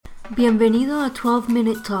Bienvenido a 12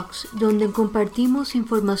 Minute Talks, donde compartimos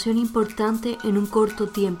información importante en un corto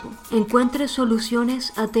tiempo. Encuentre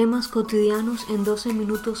soluciones a temas cotidianos en 12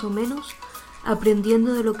 minutos o menos,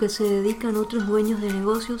 aprendiendo de lo que se dedican otros dueños de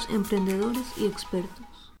negocios, emprendedores y expertos.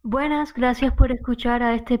 Buenas, gracias por escuchar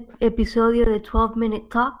a este episodio de 12 Minute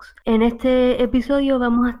Talks. En este episodio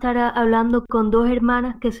vamos a estar hablando con dos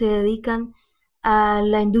hermanas que se dedican a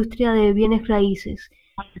la industria de bienes raíces.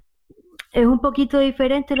 Es un poquito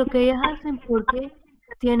diferente lo que ellas hacen porque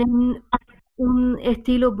tienen un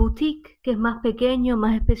estilo boutique que es más pequeño,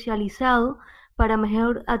 más especializado para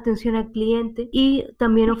mejor atención al cliente y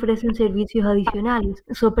también ofrecen servicios adicionales.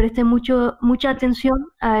 Presten mucha atención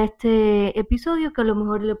a este episodio que a lo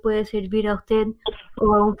mejor le puede servir a usted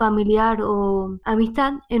o a un familiar o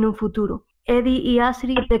amistad en un futuro. Eddie y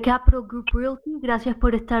Asri de Capital Group Realty, gracias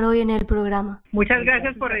por estar hoy en el programa. Muchas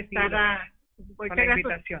gracias por estar.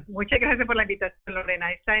 Muchas gracias por la invitación,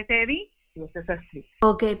 Lorena. Esta es Eddie y esta es Asri.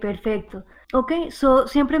 Ok, perfecto. Ok,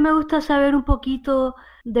 siempre me gusta saber un poquito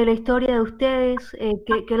de la historia de ustedes,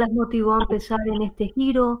 qué las motivó a empezar en este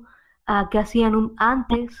giro, qué hacían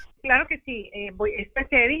antes. Claro que sí. Esta es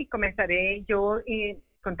Eddie y comenzaré yo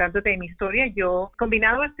contándote mi historia. Yo,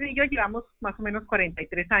 combinado Asri y yo, llevamos más o menos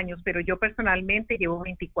 43 años, pero yo personalmente llevo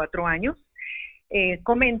 24 años.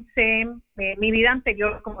 Comencé mi vida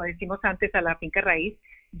anterior, como decimos antes, a la finca raíz.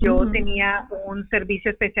 Yo tenía un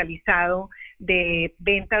servicio especializado de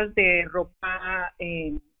ventas de ropa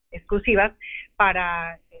exclusivas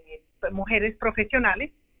para mujeres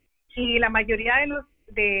profesionales, y la mayoría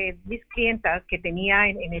de mis clientas que tenía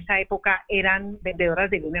en esa época eran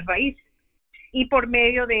vendedoras de bienes raíces. Y por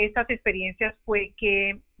medio de estas experiencias fue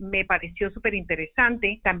que me pareció súper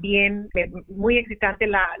interesante, también muy excitante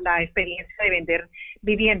la experiencia de vender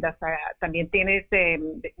viviendas. También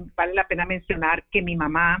vale la pena mencionar que mi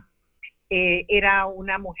mamá era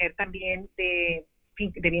una mujer también de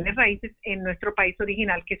bienes raíces en nuestro país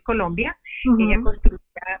original, que es Colombia. Ella construía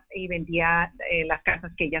y vendía las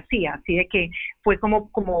casas que ella hacía, así de que fue como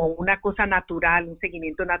una cosa natural, un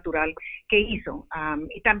seguimiento natural que hizo.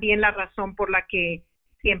 Y también la razón por la que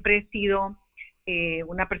siempre he sido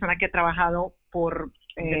una persona que ha trabajado por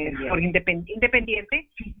independiente,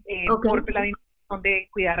 por la dimensión de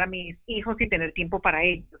cuidar a mis hijos y tener tiempo para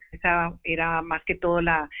ellos. Esa era más que todo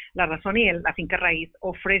la razón, y la finca raíz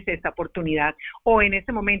ofrece esta oportunidad, o en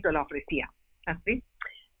ese momento la ofrecía. ¿Así?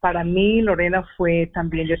 Para mí, Lorena, fue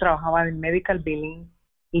también, yo trabajaba en medical billing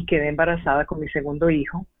y quedé embarazada con mi segundo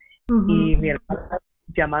hijo, y mi hermana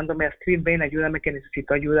llamándome, Astrid, ven, ayúdame que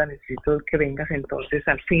necesito ayuda, necesito que vengas. Entonces,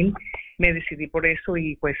 al fin, me decidí por eso,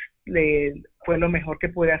 y pues fue lo mejor que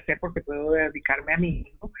pude hacer, porque puedo dedicarme a mi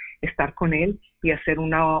hijo, estar con él y hacer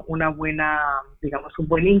una buena, digamos, un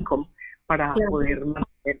buen income para poder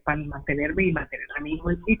mantenerme y mantener a mi hijo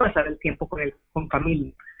y pasar el tiempo con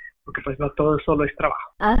familia, porque pues no todo solo es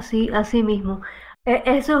trabajo. Así mismo.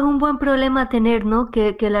 Eso es un buen problema tener, ¿no?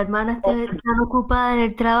 Que la hermana esté tan ocupada en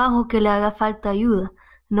el trabajo que le haga falta ayuda,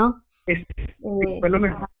 ¿no? Fue lo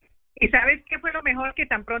mejor. ¿Y sabes qué fue lo mejor? Que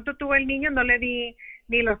tan pronto tuvo el niño, no le di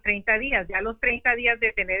ni los 30 días. Ya los 30 días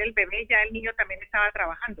de tener el bebé, ya el niño también estaba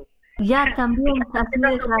trabajando. Ya también.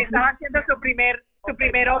 Estaba haciendo su primer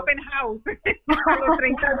open house a los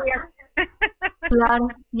 30 días. Claro,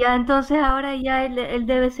 ya entonces ahora ya él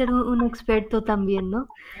debe ser un experto también, ¿no?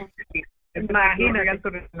 Imagínate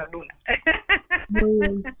sobre la luna. Muy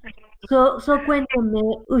bien. Cuéntenme,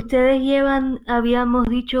 ustedes habíamos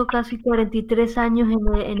dicho, casi 43 años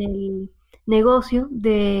en el negocio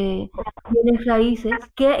de bienes raíces.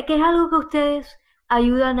 ¿Qué es algo que ustedes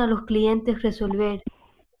ayudan a los clientes a resolver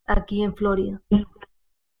aquí en Florida?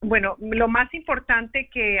 Bueno, lo más importante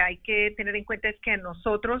que hay que tener en cuenta es que a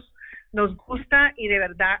nosotros nos gusta y de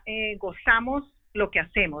verdad gozamos lo que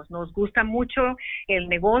hacemos. Nos gusta mucho el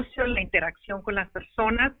negocio, la interacción con las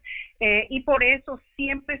personas, y por eso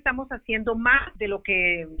siempre estamos haciendo más de lo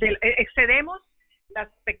que excedemos las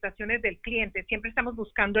expectaciones del cliente. Siempre estamos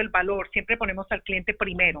buscando el valor, siempre ponemos al cliente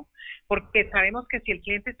primero, porque sabemos que si el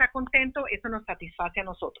cliente está contento, eso nos satisface a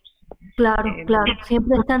nosotros. Claro,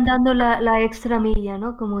 siempre están dando la extra milla,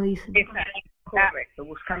 ¿no? Como dicen. Exacto. Correcto,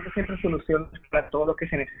 buscando siempre soluciones para todo lo que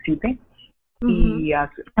se necesite, y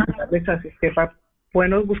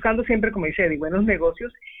buscando siempre, como dice Eddie, buenos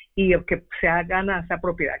negocios, y que se hagan a esa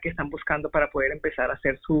propiedad que están buscando para poder empezar a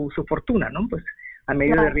hacer su fortuna, ¿no? Pues a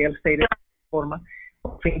medio de real estate, de forma,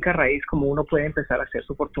 finca raíz, como uno puede empezar a hacer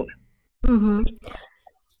su fortuna.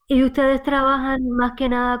 ¿Y ustedes trabajan más que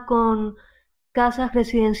nada con casas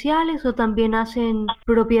residenciales o también hacen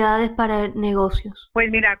propiedades para negocios? Pues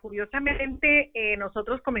mira, curiosamente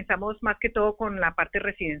nosotros comenzamos más que todo con la parte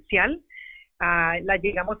residencial. la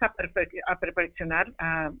llegamos a perfeccionar,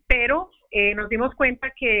 pero nos dimos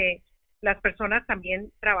cuenta que las personas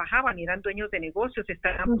también trabajaban y eran dueños de negocios,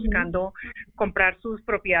 estaban buscando comprar sus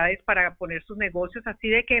propiedades para poner sus negocios, así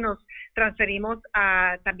de que nos transferimos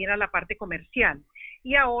también a la parte comercial.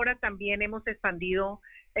 Y ahora también hemos expandido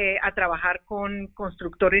a trabajar con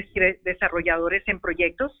constructores y desarrolladores en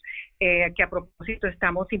proyectos, que a propósito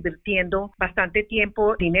estamos invirtiendo bastante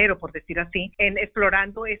tiempo, dinero por decir así, en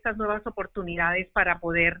explorando estas nuevas oportunidades para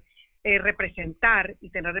poder representar y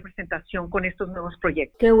tener representación con estos nuevos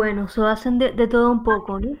proyectos. Qué bueno, hacen de todo un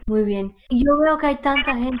poco, ¿no? Muy bien. Y yo veo que hay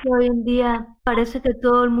tanta gente hoy en día, parece que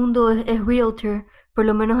todo el mundo es realtor, por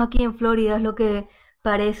lo menos aquí en Florida es lo que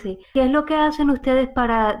parece. ¿Qué es lo que hacen ustedes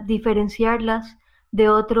para diferenciarlas de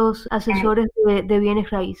otros asesores de bienes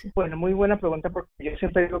raíces? Bueno, muy buena pregunta, porque yo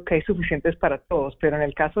siempre digo que hay suficientes para todos, pero en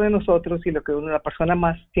el caso de nosotros y lo que la persona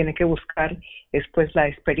más tiene que buscar es pues la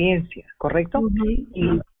experiencia, ¿correcto?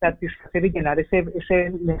 Y satisfacer y llenar esa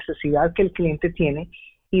necesidad que el cliente tiene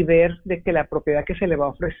y ver de que la propiedad que se le va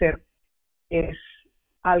a ofrecer es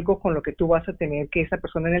algo con lo que tú vas a tener que esa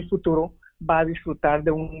persona en el futuro va a disfrutar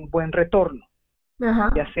de un buen retorno,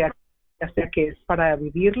 ya sea que es para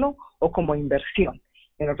vivirlo o como inversión.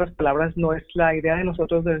 En otras palabras, no es la idea de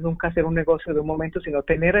nosotros de nunca hacer un negocio de un momento, sino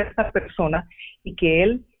tener a esa persona y que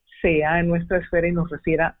él sea en nuestra esfera y nos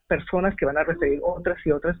refiera personas que van a referir otras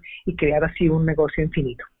y otras y crear así un negocio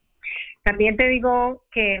infinito. También te digo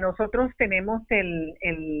que nosotros tenemos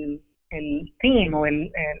el theme o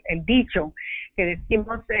el dicho que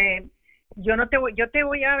decimos, yo te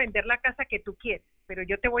voy a vender la casa que tú quieres, pero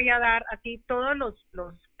yo te voy a dar a ti todos los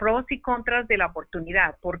pros y contras de la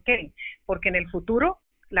oportunidad. ¿Por qué? Porque en el futuro,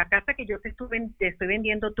 la casa que yo te estoy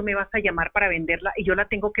vendiendo, tú me vas a llamar para venderla y yo la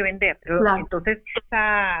tengo que vender. Claro. Entonces,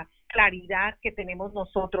 esa claridad que tenemos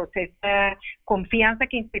nosotros, esa confianza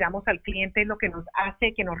que inspiramos al cliente es lo que nos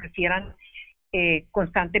hace que nos refieran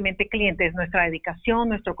constantemente clientes, nuestra dedicación,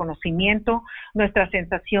 nuestro conocimiento, nuestra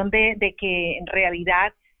sensación de que en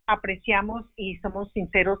realidad apreciamos y somos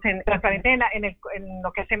sinceros, transparentes en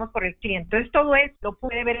lo que hacemos por el cliente. Entonces, todo esto lo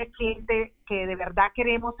puede ver el cliente que de verdad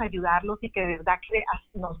queremos ayudarlos y que de verdad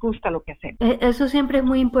nos gusta lo que hacemos. Eso siempre es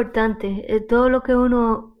muy importante. Todo lo que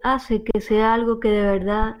uno hace, que sea algo que de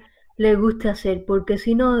verdad le guste hacer, porque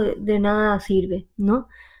si no, de nada sirve, ¿no?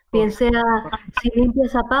 Bien sea si limpia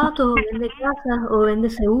zapatos, o vende casas, o vende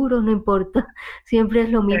seguros, no importa. Siempre es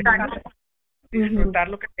lo mismo. Disfrutar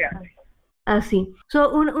lo que se hace. Así.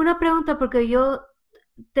 Una pregunta, porque yo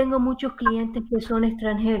tengo muchos clientes que son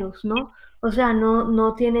extranjeros, ¿no? O sea,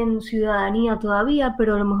 no tienen ciudadanía todavía,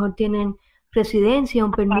 pero a lo mejor tienen residencia,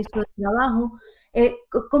 un permiso de trabajo.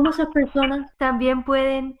 ¿Cómo esas personas también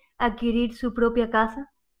pueden adquirir su propia casa?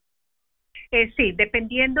 Sí,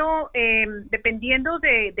 dependiendo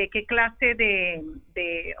de qué clase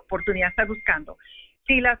de oportunidad estás buscando.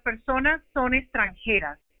 Si las personas son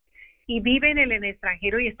extranjeras y viven en el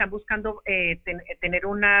extranjero y están buscando tener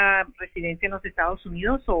una residencia en los Estados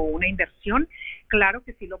Unidos o una inversión, claro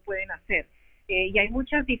que sí lo pueden hacer. Y hay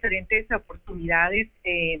muchas diferentes oportunidades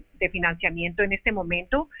de financiamiento en este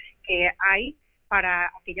momento que hay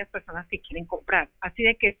para aquellas personas que quieren comprar. Así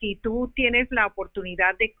de que si tú tienes la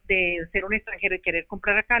oportunidad de ser un extranjero y querer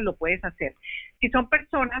comprar acá, lo puedes hacer. Si son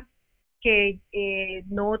personas que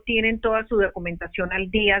no tienen toda su documentación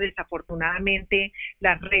al día, desafortunadamente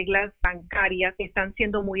las reglas bancarias están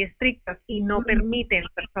siendo muy estrictas y no permiten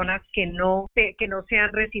personas que no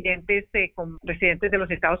sean residentes de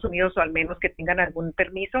los Estados Unidos, o al menos que tengan algún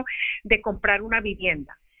permiso, de comprar una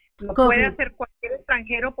vivienda. Lo puede hacer cualquier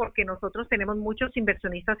extranjero, porque nosotros tenemos muchos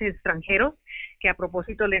inversionistas extranjeros que a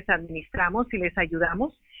propósito les administramos y les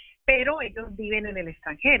ayudamos, pero ellos viven en el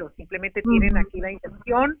extranjero, simplemente tienen aquí la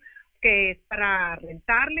inversión que es para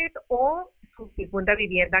rentarles, o su segunda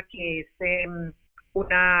vivienda, que es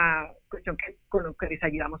una cuestión con lo que les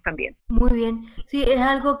ayudamos también. Muy bien. Sí, es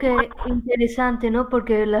algo que interesante, ¿no?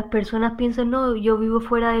 Porque las personas piensan, no, yo vivo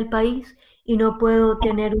fuera del país y no puedo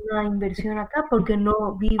tener una inversión acá porque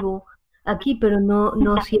no vivo aquí, pero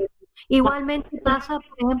no es cierto. Igualmente pasa,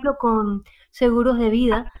 por ejemplo, con seguros de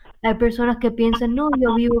vida. Hay personas que piensan, no,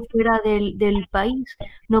 yo vivo fuera del país,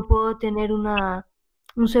 no puedo tener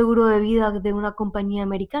un seguro de vida de una compañía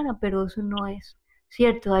americana, pero eso no es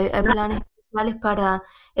cierto. Hay planes especiales para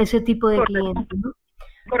ese tipo de clientes, ¿no?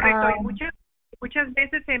 Correcto. Hay muchas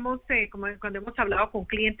veces como cuando hemos hablado con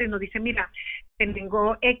clientes, nos dicen, mira,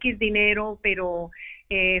 tengo X dinero, pero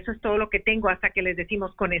eso es todo lo que tengo, hasta que les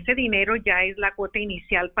decimos, con ese dinero ya es la cuota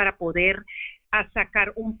inicial para poder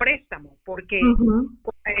sacar un préstamo, porque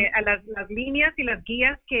a las líneas y las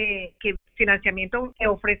guías que financiamiento que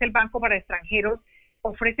ofrece el banco para extranjeros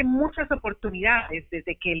ofrece muchas oportunidades,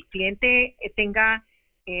 desde que el cliente tenga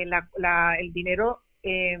el dinero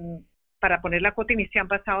para poner la cuota inicial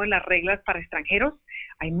basado en las reglas para extranjeros.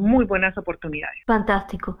 Hay muy buenas oportunidades.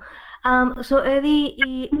 Fantástico. Eddie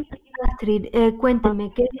y Astrid,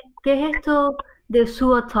 cuéntame, ¿qué es esto de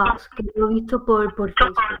SUA Talks que yo he visto por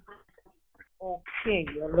Facebook? Ok,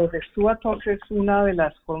 lo de SUA Talks es una de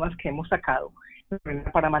las formas que hemos sacado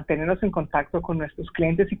para mantenernos en contacto con nuestros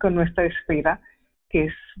clientes y con nuestra esfera, que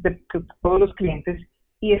es de todos los clientes,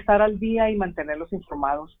 y estar al día y mantenerlos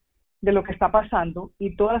informados de lo que está pasando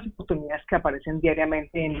y todas las oportunidades que aparecen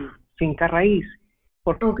diariamente en Finca Raíz.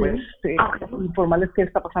 Porque informarles qué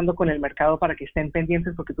está pasando con el mercado para que estén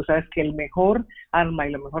pendientes, porque tú sabes que el mejor arma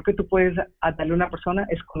y lo mejor que tú puedes darle a una persona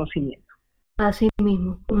es conocimiento. Así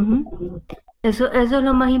mismo. Uh-huh. Eso es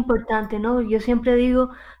lo más importante, ¿no? Yo siempre digo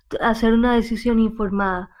hacer una decisión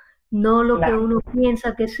informada, no lo que uno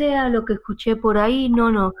piensa que sea, lo que escuché por ahí,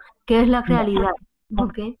 no, que es la realidad.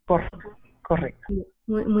 ¿Okay? Correcto.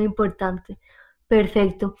 Muy, muy importante.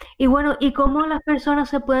 Perfecto. Y bueno, ¿y cómo las personas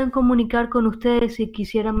se pueden comunicar con ustedes si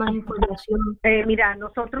quisieran más información? Mira,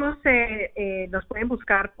 nosotros nos pueden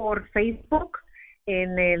buscar por Facebook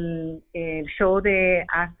en el show de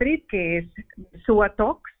Astrid, que es SUA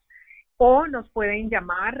Talks, o nos pueden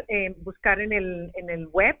llamar, buscar en el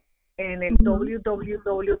web, en el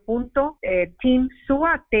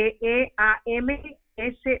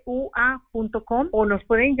www.teamsua.com, o nos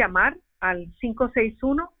pueden llamar al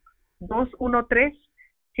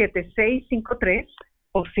 561-213-7653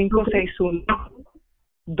 o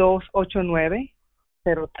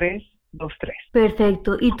 561-289-0323.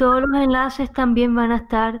 Perfecto. Y todos los enlaces también van a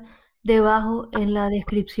estar debajo en la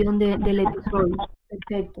descripción del episodio.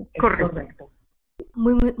 Perfecto. Correcto.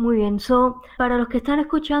 Muy, muy, muy bien. Para los que están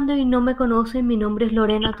escuchando y no me conocen, mi nombre es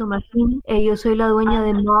Lorena Tomasini. Yo soy la dueña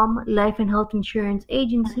de Mom Life and Health Insurance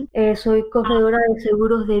Agency. Soy corredora de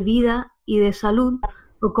seguros de vida y de salud,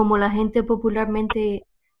 o como la gente popularmente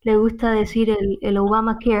le gusta decir, el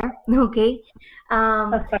Obamacare, ¿ok?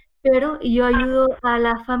 Pero yo ayudo a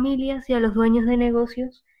las familias y a los dueños de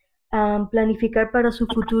negocios a planificar para su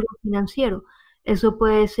futuro financiero. Eso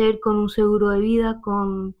puede ser con un seguro de vida,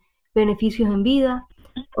 con beneficios en vida,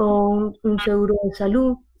 o un seguro de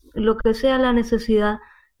salud, lo que sea la necesidad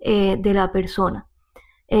de la persona.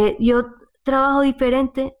 Yo trabajo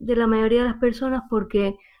diferente de la mayoría de las personas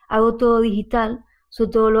porque hago todo digital,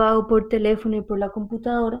 todo lo hago por teléfono y por la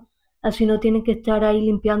computadora, así no tienen que estar ahí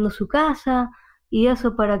limpiando su casa y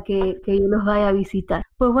eso para que yo los vaya a visitar.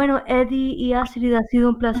 Pues bueno, Eddie y Astrid, ha sido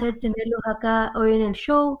un placer tenerlos acá hoy en el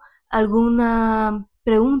show. ¿Alguna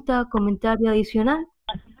pregunta, comentario adicional?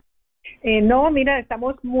 No, mira,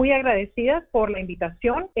 estamos muy agradecidas por la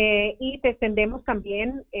invitación y te extendemos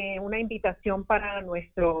también una invitación para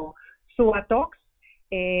nuestro SUA Talks.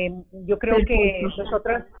 Yo creo que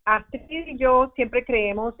nosotras, Astrid y yo, siempre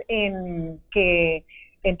creemos en que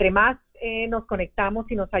entre más nos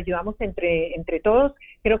conectamos y nos ayudamos entre todos,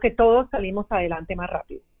 creo que todos salimos adelante más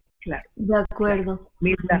rápido. Claro. De acuerdo. Claro.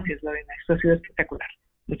 Mil gracias, Lorena. Esto ha sido espectacular.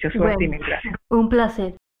 Mucha suerte y mil gracias. Un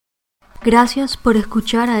placer. Gracias por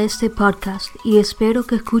escuchar a este podcast y espero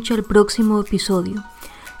que escuche el próximo episodio.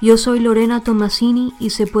 Yo soy Lorena Tomasini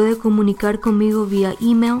y se puede comunicar conmigo vía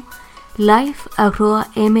email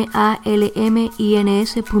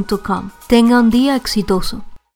life@malmins.com. Tenga un día exitoso.